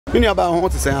Mini about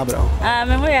what to say, Abra. I'm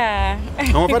here.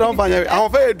 I'm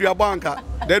afraid you are banker.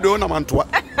 They don't know Mantua.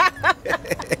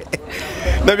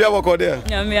 Maybe I will go there.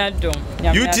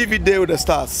 UTV Day with the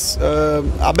Stars.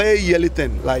 A bay yearly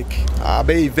thing, like a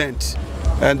bay event.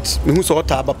 And who saw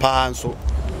Taba Pa and so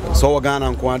Ghana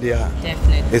and Kwandia.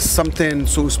 Definitely. It's something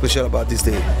so special about this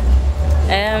day.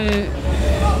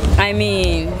 I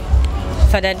mean,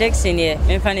 Father Dixon here,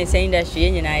 I'm funny saying that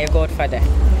she and I are Godfather.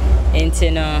 And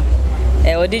you know,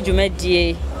 or did you make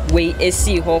the way a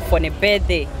see her for the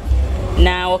birthday?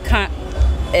 Now, can't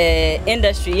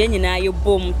industry and you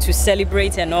boom to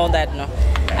celebrate and all that. No,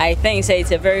 I think so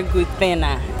it's a very good thing.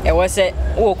 It was a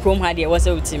Chrome had it was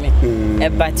out to me.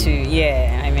 But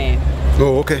yeah, I mean.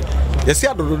 Oh, okay. Yes,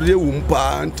 I don't know.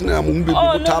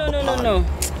 No.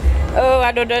 Oh,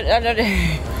 I don't.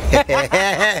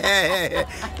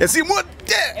 Yes, you want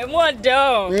that? More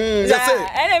down. I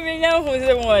never know who's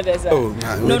the more.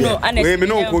 No, I never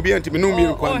know.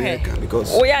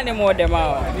 Because we are more than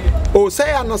oh,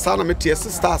 say I'm not son of my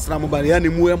stars. I'm about the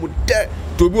animal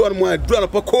to be on my draw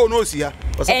up a cornos here.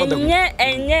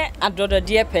 And yet, I don't know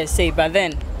dear per se, but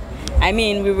then, I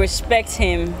mean, we respect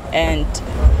him and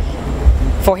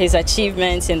for his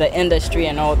achievements in the industry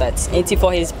and all that. And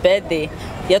for his birthday,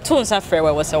 your tunes are fair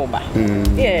was over.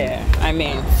 Yeah, I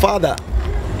mean. Father,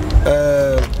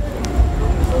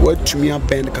 what to me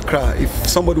Ben Kakra, if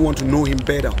somebody want to know him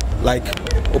better, like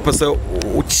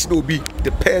which will be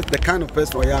the kind of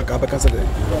person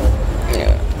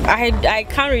I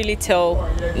can't really tell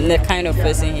the kind of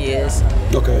person he is.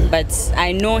 Okay. But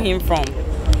I know him from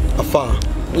afar.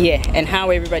 Yeah, and how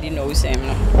everybody knows him.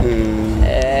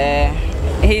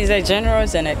 He's a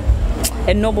generous and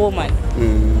a noble man.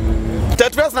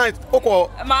 That first night, okay.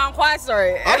 I'm quite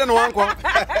sorry. I don't know, Uncle.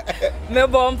 Me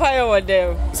bonfire over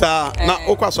there. Sir, now,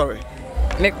 okay, sorry.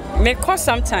 Me cause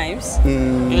sometimes.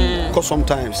 Cause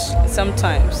sometimes.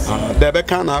 Sometimes. There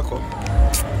can alcohol.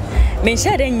 Me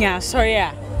share sorry.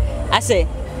 I say,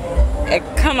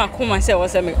 come and say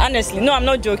what's happening. Honestly, no, I'm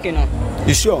not joking. No.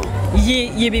 You sure?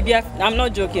 I'm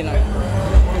not joking. No.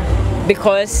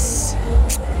 Because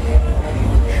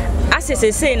as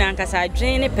I say, because I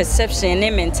drain a perception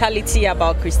and mentality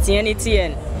about Christianity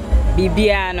and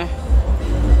Bibiano.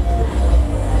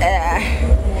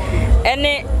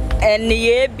 And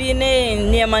ye be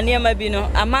near Bino,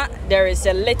 Ama, there is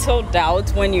a little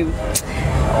doubt when you.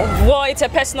 Well, it's a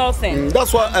personal thing.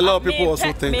 That's what a lot of people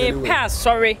also think. Anyway.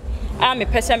 Sorry, I'm a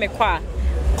person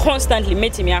constantly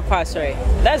meeting me. Sorry,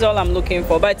 that's all I'm looking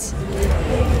for. But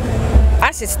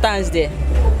as it stands there,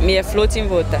 me a floating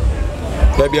voter.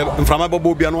 But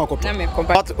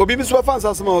Obi so fans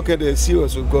as my okay the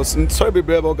serious because sorry be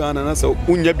brave Ghana and so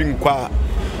unya bin kwa.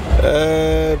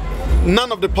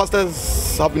 None of the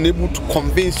pastors have been able to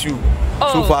convince you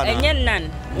so far. And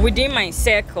none within my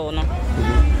circle, no.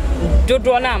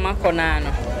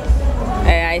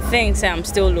 I think I'm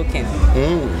still looking.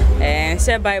 And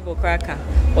say Bible cracker.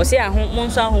 Or say I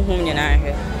won't saw home in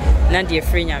here. Not dear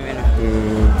free yamino.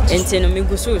 And say no me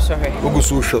go so sorry.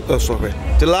 Sorry.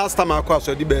 The last time I crossed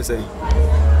the best.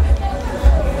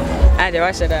 I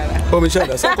watch that. Oh, Michelle.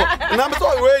 And I'm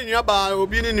sorry when you're about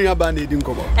being in your band. And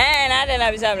I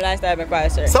didn't have last time I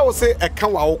crossed. So I will say I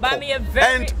can't walk.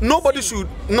 And nobody should,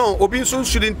 no, Obinson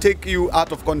shouldn't take you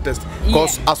out of contest.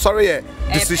 Because I'm sorry,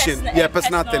 decision. Yeah,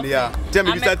 personal thing. Yeah. Tell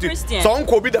me, so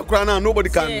Uncle be the crown, nobody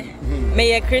can.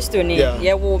 May a Christian,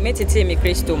 yeah, will meet it me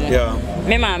Christo. Yeah.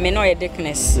 Mema, me know a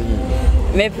dickness.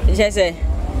 Me just say,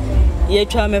 ye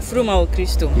try me through my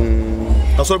Christo.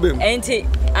 Ain't it?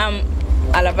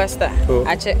 Alabasta.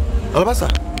 Alabasta?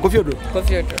 Kofi Oduro?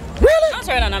 Kofi Oduro. Really? I'm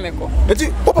sorry, Nanameko. Eti,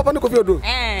 what Papa Kofi Oduro?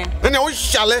 And you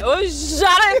shall. Oh,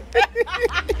 shall.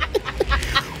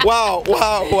 Wow.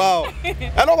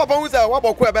 And all Papa was what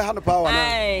about Quebec had the power?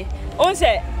 Aye. On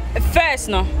say, first,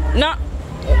 no, not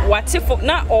what if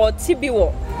not or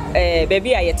TBO,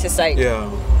 baby, I yet to say. Yeah.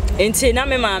 Into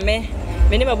Name Mamma,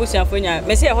 Minima Busha Funya,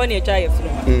 Messi Honey try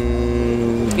through.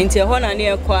 Into Hona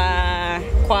near Qua.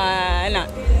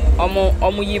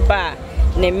 Omuyiba,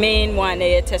 the main one,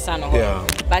 Tessano. Yeah.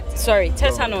 But sorry,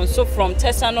 Tessano. So from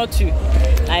Tessano to,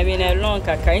 I've been a long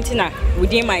career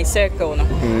within my circle.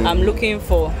 I'm looking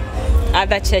for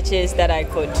other churches that I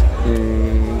could.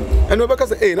 And no,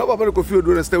 because hey, no, Papa Kofi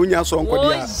Oduro stay when you are so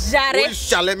uncle.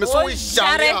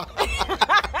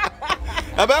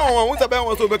 About what's about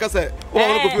what because Kofi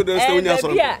Oduro stay when you are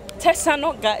so. Yeah,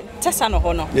 Tessano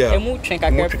hono. Yeah. A mood drink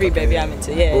a free baby.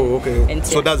 Yeah. Oh, okay. And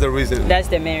so that's the reason. That's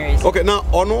the main reason. Okay, now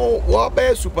ono what be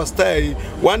superstar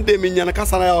one day me nyana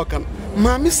kasa na kan.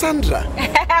 Mami Sandra.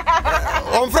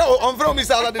 On from Miss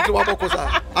Sandra to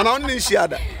Wabokosa. And only she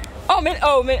had.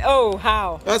 Oh,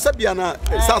 how? Sabiana,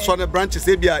 South on the branches,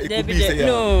 Sabia, it could be say,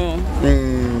 no.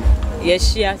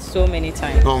 Yes, she has so many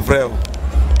times. On Frel.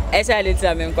 As I did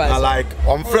something quite. I like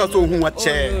on Frel to whom what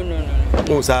chair. No.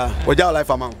 Oh, sir, what your life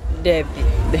amount? Debbie.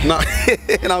 No,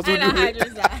 and I'll do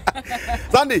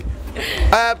Sandy.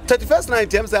 31st night,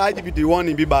 James, IGP, the one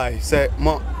in Bibai, say,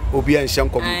 Mo, Obi and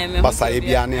Shankom, Basa,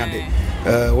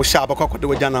 Biane. We shall have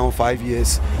a 5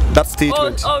 years. That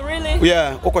statement. Oh, really?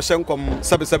 Yeah, Okoshenkom,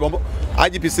 Sabisabom,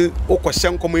 IGP,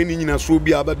 Okoshenkom, in a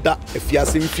Subia, but that if you are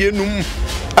seeing Fienum,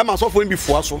 I must offer him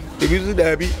before so. If you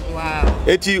there be wow.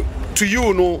 To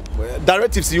you, no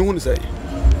directives you want to say.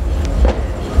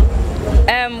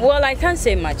 Well, I can't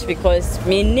say much because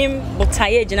me name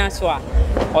Botaye Jinaswa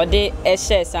or the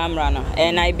Eshe Samrana,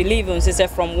 and I believe him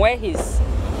from where he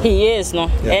is, no,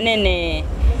 and then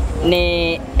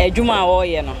ne ejuma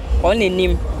oye no only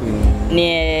nim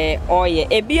ne oye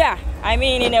ebia I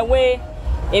mean in a way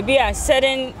ebia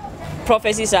certain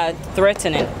prophecies are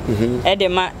threatening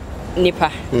edema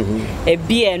nipa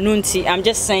ebia nunti I'm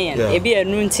just saying ebia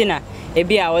nunti na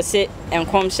ebia was say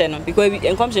enkomhye no because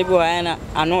enkomhye bi wa na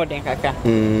anoden kaka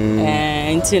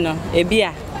no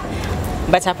ebia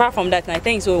but apart from that I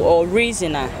think so all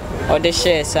reason or the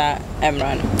shares are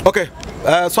emran. Okay.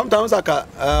 Sometimes I can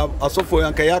also for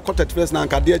Yankaya contact first now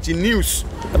and news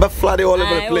about flooding all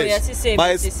over the place.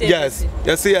 Yes,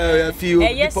 I feel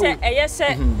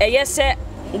yes,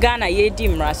 Ghana ye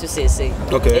dim rasu say.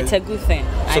 Okay. It's a good thing.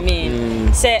 I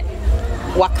mean, say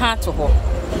wakato ho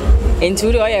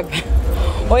into the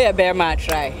oya bear ma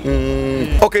try.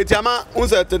 Okay, Tiama,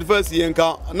 unsa 31st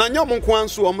yenka na nyom kwan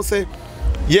so o say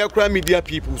yeah, crime media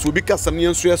people so because some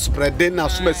young spread then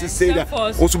as soon as say that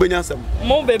also be answer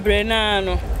mo bebre na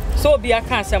no so be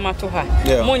aka asema to ha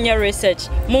mo nya research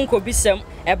mo nko bisem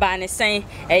e ba ne sen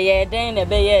e ye den e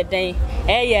be ye den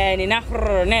e ye ni na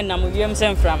hrr na na mo wiem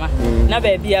sem frama na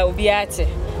ba bia obi ate.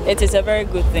 It is a very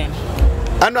good thing.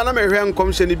 And na me hwe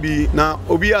nkomhye bi na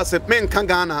obi ase me nka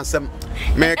Ghana asem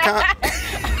me ka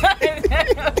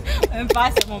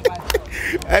impossible.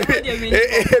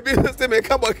 Ebi se me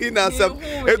ka boki na asem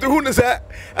etu hu ne se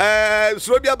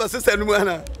so bia ba se sanu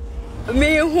ana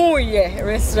me hu ye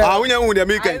restaurant wunya hu de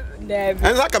me kan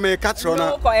enza ka me ka tro na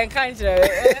no ko en kan tro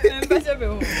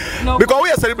no because we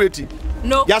are celebrity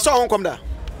no ya so hon kom da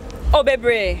oh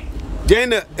bebre then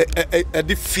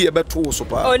the fear beto so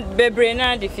pa oh bebre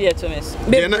na the fear to miss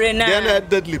bebre na then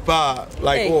deadly pa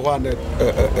like oh one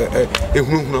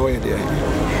ehunu na we there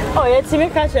oh yet me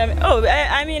catch me oh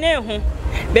I mean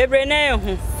bebre na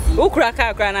ukura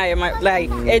kakra na like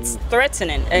it's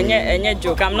threatening and yeah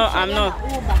joke I'm not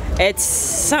it's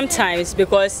sometimes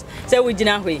because say we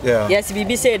dina hwe yes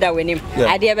bibi say that we nim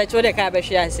ade be cho de ka be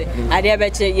hwe ase ade be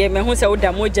che ye me hu say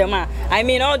oda moja ma I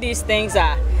mean all these things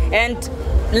are and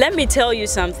let me tell you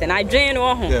something I drain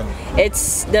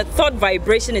it's the thought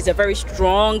vibration is a very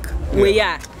strong way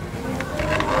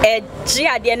ji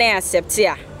ade na accept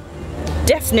ya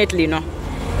definitely no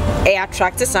e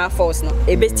attract some force no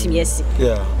e betimi asi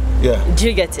do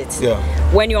you get it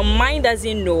when your mind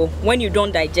doesn't know when you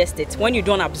don't digest it when you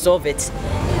don't absorb it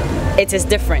it is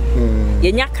different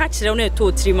yenya ka kire no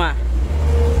to trima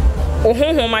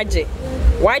ohonhomaje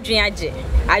wadwen age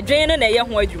adwen no na ye ho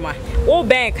adwuma wo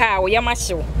ben ka wo ye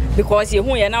mahyew because you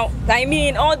hu now I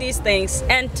mean all these things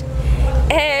and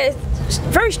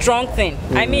very strong thing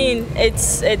I mean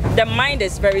the mind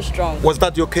is very strong. Was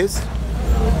that your case?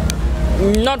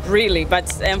 Not really, but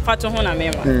so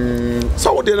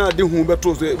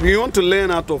we want to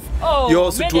learn out of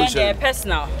your situation.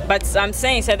 Personal, but I'm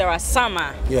saying there are some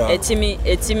it's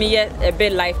me a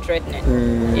bit life threatening.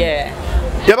 Yeah,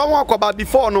 but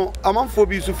before no among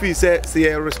phobia Sufi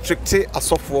say restricted as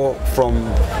software from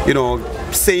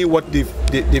saying what they've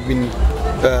been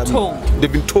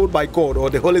they've been told by God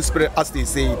or the Holy Spirit as they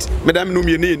say it. Madam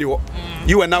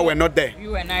you and I were not there.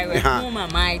 You and I were whom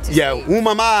am I to say? Whom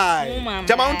am I?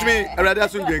 Come to me, rather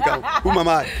soon whom am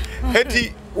I?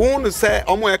 Eti won say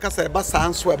omo eka say ba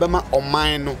sanso e be ma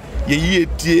oman no ye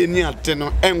tie ni ate no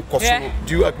enkoso.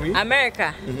 Do you agree?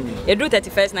 America. You do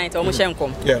 31st night omo hye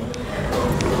nkom. Yeah.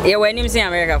 You were nim say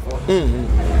America for.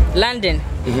 London.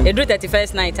 You do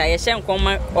 31st night I hye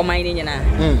nkom oman ni nyina.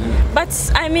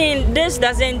 But I mean this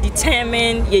doesn't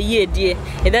determine ye die.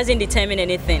 It doesn't determine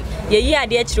anything. Ye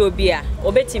ade chiro bia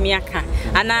obetimi aka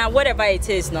and whatever it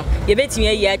is no ye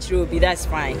betimi ye chiro bi that's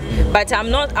fine. But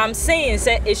I'm saying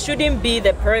say it shouldn't be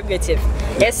the prerogative.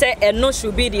 Yes say no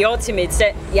should be the ultimate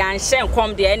say ya hye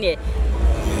nkom de ene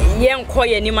ye nko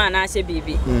ye ni ma na say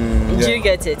bibi. Do you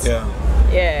get it?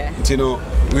 Yeah.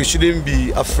 We shouldn't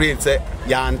be afraid say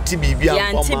ya anti bibia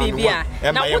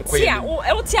na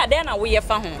wotia then na we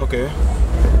fa ho. Okay.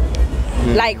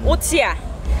 Like otia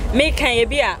me kan ye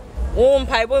bia wo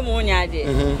mpaibo mu nyaade.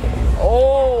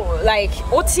 Oh, like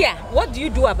otia, what do you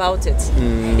do about it?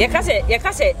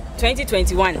 Yekase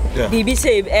 2021 BB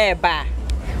say ba.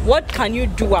 What can you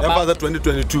do about it?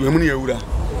 2022 emu ne ewura.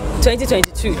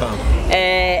 2022.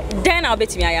 Then I'll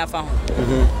bet me I have found.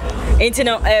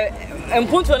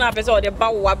 Mpunto na person or the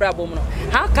ba wo abrabo mu no.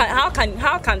 How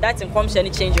can that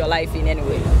information change your life in any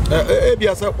way?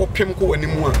 Bia say opem ko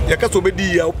animu a. Yekase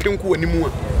obedi ya opem ko animu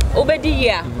a. Obedi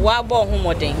ya wa bo ho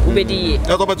modern. Obedi ye.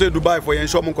 I thought to Dubai for your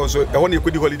show mo konso. E won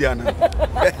ekodi holiday ana.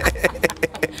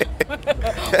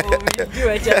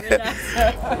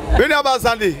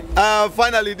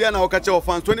 Finally, then I'll catch our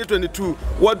fans. 2022,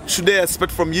 what should they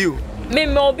expect from you? Me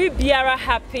be biara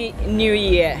happy new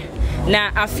year.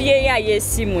 Na afie ya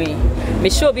yesi mu. Me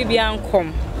show be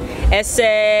biankom.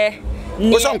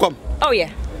 What's come? Oh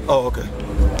yeah. Oh okay.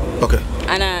 Okay.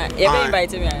 Ana you be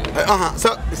invite me.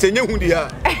 So say nyu hundi ha.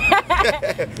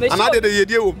 Ana de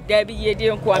yedie wo. There be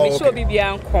yedie nko. Me show be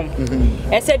biankom.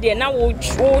 De na wo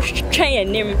twen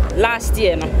anim last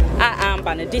year no.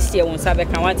 Amba no this year won sabe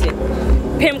kan wate.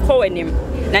 Pem ko anim.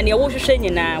 Na ne wo hwehwe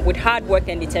nyina with hard work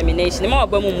and determination. Ma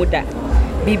oba mu muda.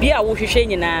 Bibia wo hwehwe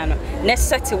nyina no. Na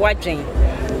set wadwen.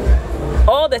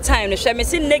 All the time no share me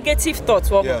see negative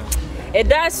thoughts. It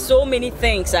does so many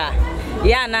things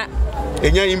yeah na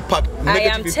impact. I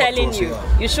am telling you,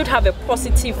 you should have a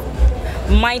positive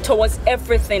mind towards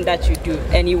everything that you do,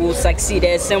 and you will succeed.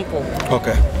 It's simple.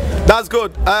 Okay, that's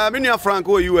good. Minya Frank,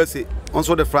 who USA?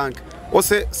 Also the Frank.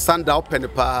 What's it? Sandra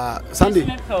Ababio. Sandy.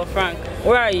 Frank,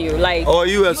 where are you? Like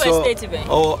US state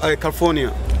or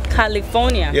California?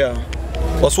 California. Yeah.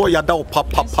 Also, yada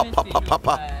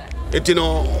papa. It you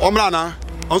know, omrana.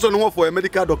 Also, no for a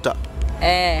medical doctor.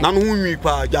 Nan hu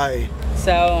pa jai.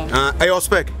 So. I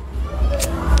expect.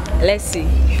 Let's see.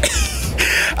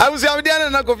 I was here with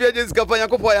Kofi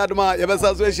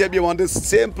Oduro on this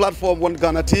same platform, One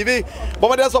Ghana TV. But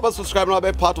my dear subscribe now,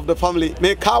 be part of the family.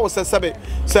 Me car was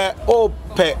say oh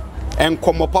pe and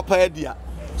come papa edia.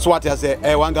 So what I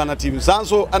say One Ghana TV.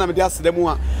 Sanso ana me dia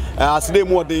sedemu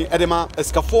de edema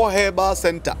escafo herbal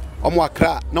center. Omo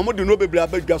akra na mo de no bebra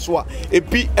badwa so a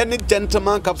ebi any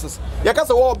gentleman capsules.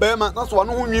 Yakasa wo be ma na so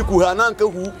no hu nwi ku ha na nka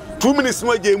hu 2 minutes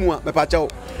no agye mu a me pa cha wo.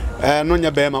 No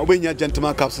nya bema obenya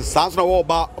gentleman capsules sans na wo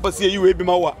ba obase yi we bi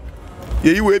ma wa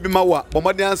ye yi we bi ma wa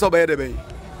bomode ansa obaye de ben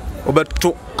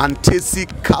obeto antesi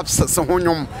capsules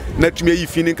honyom na tumi yi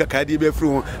fini kaka de be firi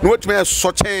ho na watumi e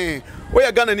sochen we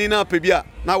ya Ghana ni na pebia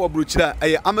na wa bruchira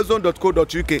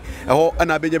amazon.co.uk eho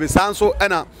na beje be sanso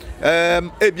na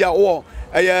ebia wo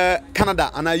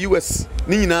Canada and US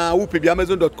ni nyina wo pebia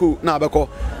amazon.co na abeko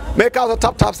make out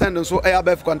tap send so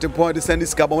abf content point send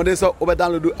this carbon then so over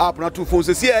download app na two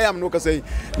phones see I am no ka say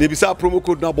na bisa promo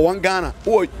code number 1 Ghana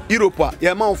or Europe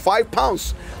yeah amount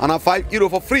 £5 and €5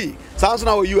 for free sounds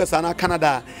now US and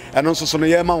Canada and also so no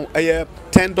yeah amount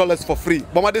 $10 for free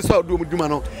but my this so do djuma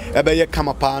no e be ye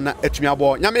kama pa na atumi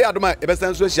abo nyame ya adoma e be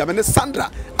sen so hia me ne Sandra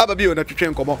Ababio na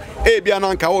twetwe nkomo e bia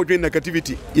na nka wo dwen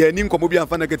negativity ye ni nkomo bia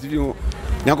fa negativity ho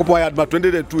nyakopo ya adoma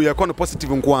 2022 ye kono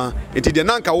positive nko a enti de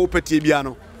na nka wo patie bia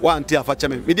no wa anti afa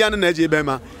cheme media na eje be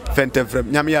ma fentem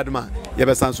frem nyame ya adoma ye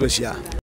be san so hia